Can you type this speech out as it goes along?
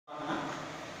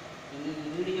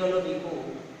వీడియోలో మీకు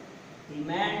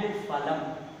డిమాండ్ ఫలం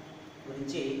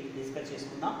గురించి డిస్కస్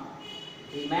చేసుకుందాం.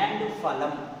 డిమాండ్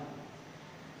ఫలం,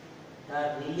 the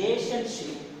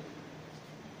relationship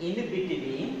in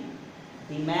between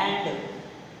demand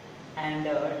and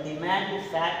demand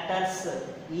factors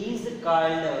is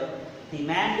called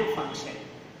demand function.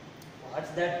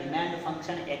 What's the demand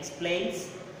function explains?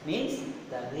 Means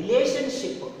the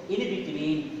relationship in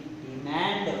between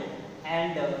demand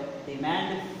and demand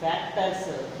factors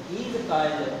is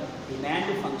called demand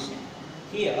function.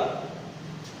 Here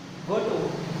go to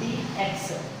dx.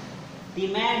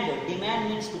 Demand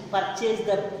means to purchase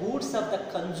the goods of the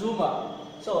consumer.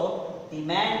 So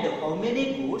demand, how many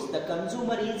goods the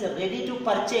consumer is ready to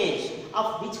purchase, of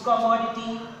which commodity?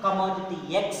 Commodity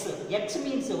X. X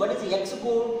means what is X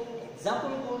good?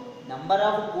 Example good. Number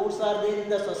of goods are there in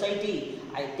the society.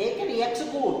 I take an X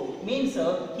good means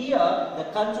here the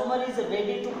consumer is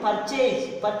ready to purchase.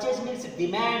 Purchase means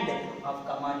demand of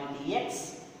commodity X.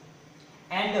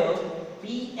 And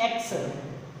PX,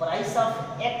 price of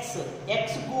X. X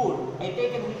good. We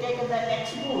taken the X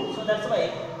good. So that's why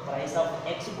price of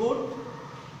X good.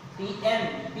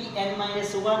 Pn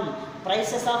minus 1,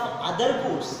 prices of other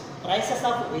goods, prices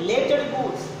of related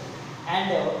goods. And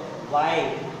Y,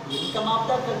 income of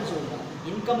the consumer,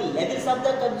 income levels of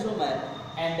the consumer.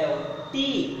 And T,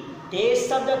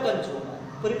 taste of the consumer,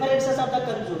 preferences of the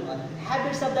consumer,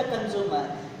 habits of the consumer.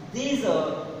 These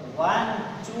 1,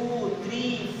 2,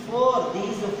 3, 4,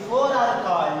 these 4 are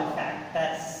called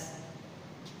factors.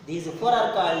 These 4 are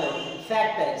called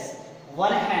factors.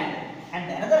 One hand, and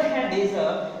another hand is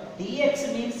dx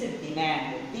means demand.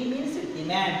 D means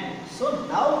demand. So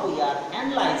now we are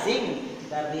analyzing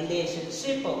the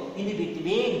relationship in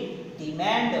between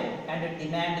demand and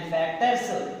demand factors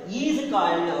is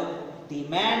called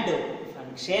demand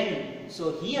function. So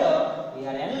here we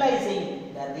are analyzing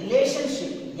the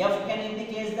relationship. F can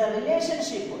indicate the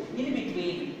relationship in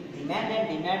between demand and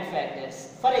demand factors.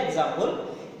 For example,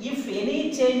 if any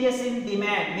changes in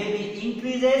demand, maybe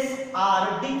increases or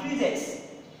decreases,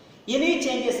 any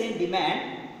changes in demand,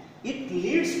 it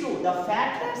leads to, the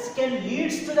factors can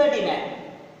leads to the demand.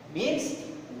 Means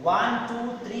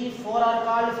 1, 2, 3, 4 are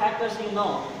called factors, you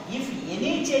know. If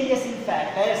any changes in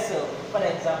factors, for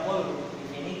example, if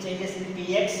any changes in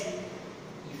Px,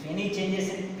 if any changes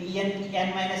in Pn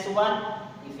minus 1,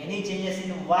 if any changes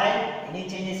in Y, any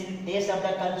changes in taste of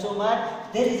the consumer,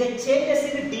 there is a changes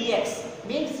in dx.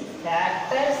 Means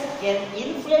factors can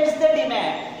influence the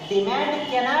demand. Demand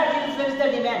cannot influence the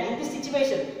demand in this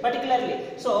situation particularly.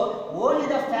 So only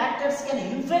the factors can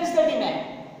influence the demand,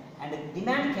 and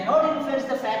demand cannot influence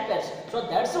the factors. So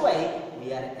that's why we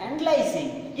are analyzing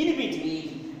in between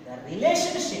the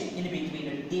relationship in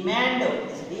between demand.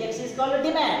 This dx is called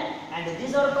demand, and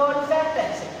these are called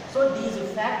factors. So these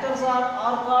factors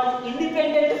are called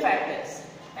independent factors,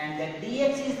 and the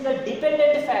dx is the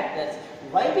dependent factors.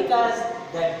 Why? Because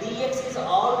the dx is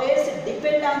always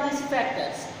depend on these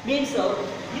factors. Means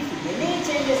if any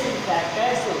changes in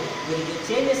factors, there is a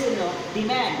changes in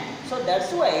demand. So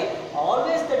that's why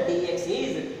always the dx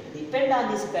is depend on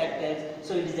these factors.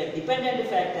 So it is a dependent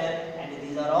factor, and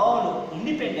these are all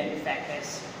independent factors.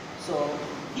 So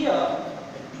here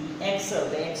dx,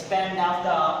 the expand of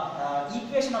the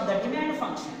equation of the demand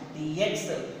function. Dx,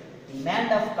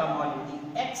 demand of commodity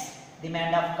X,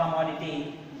 demand of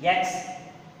commodity X.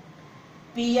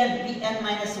 Pn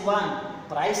minus 1,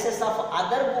 prices of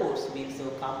other goods, means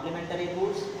complementary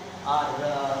goods or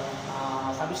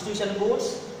substitution goods,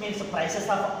 means prices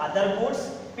of other goods,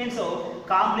 means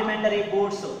complementary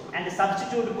goods and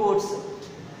substitute goods.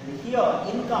 And here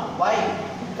income Y,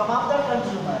 income of the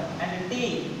consumer, and T,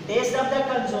 taste of the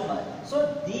consumer.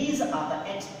 So these are the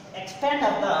expand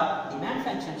of the demand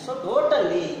function. So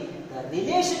totally the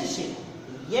relationship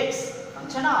X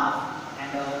function of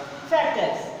and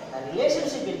factors, the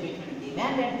relationship between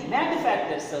demand and demand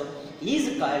factors is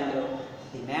called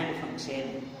demand function.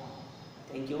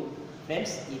 Thank you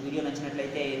friends. ఈ video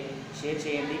నచ్చినట్లయితే share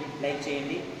చేయండి, like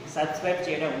చేయండి, subscribe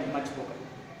చేయడం మర్చిపోకండి.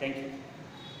 Thank you.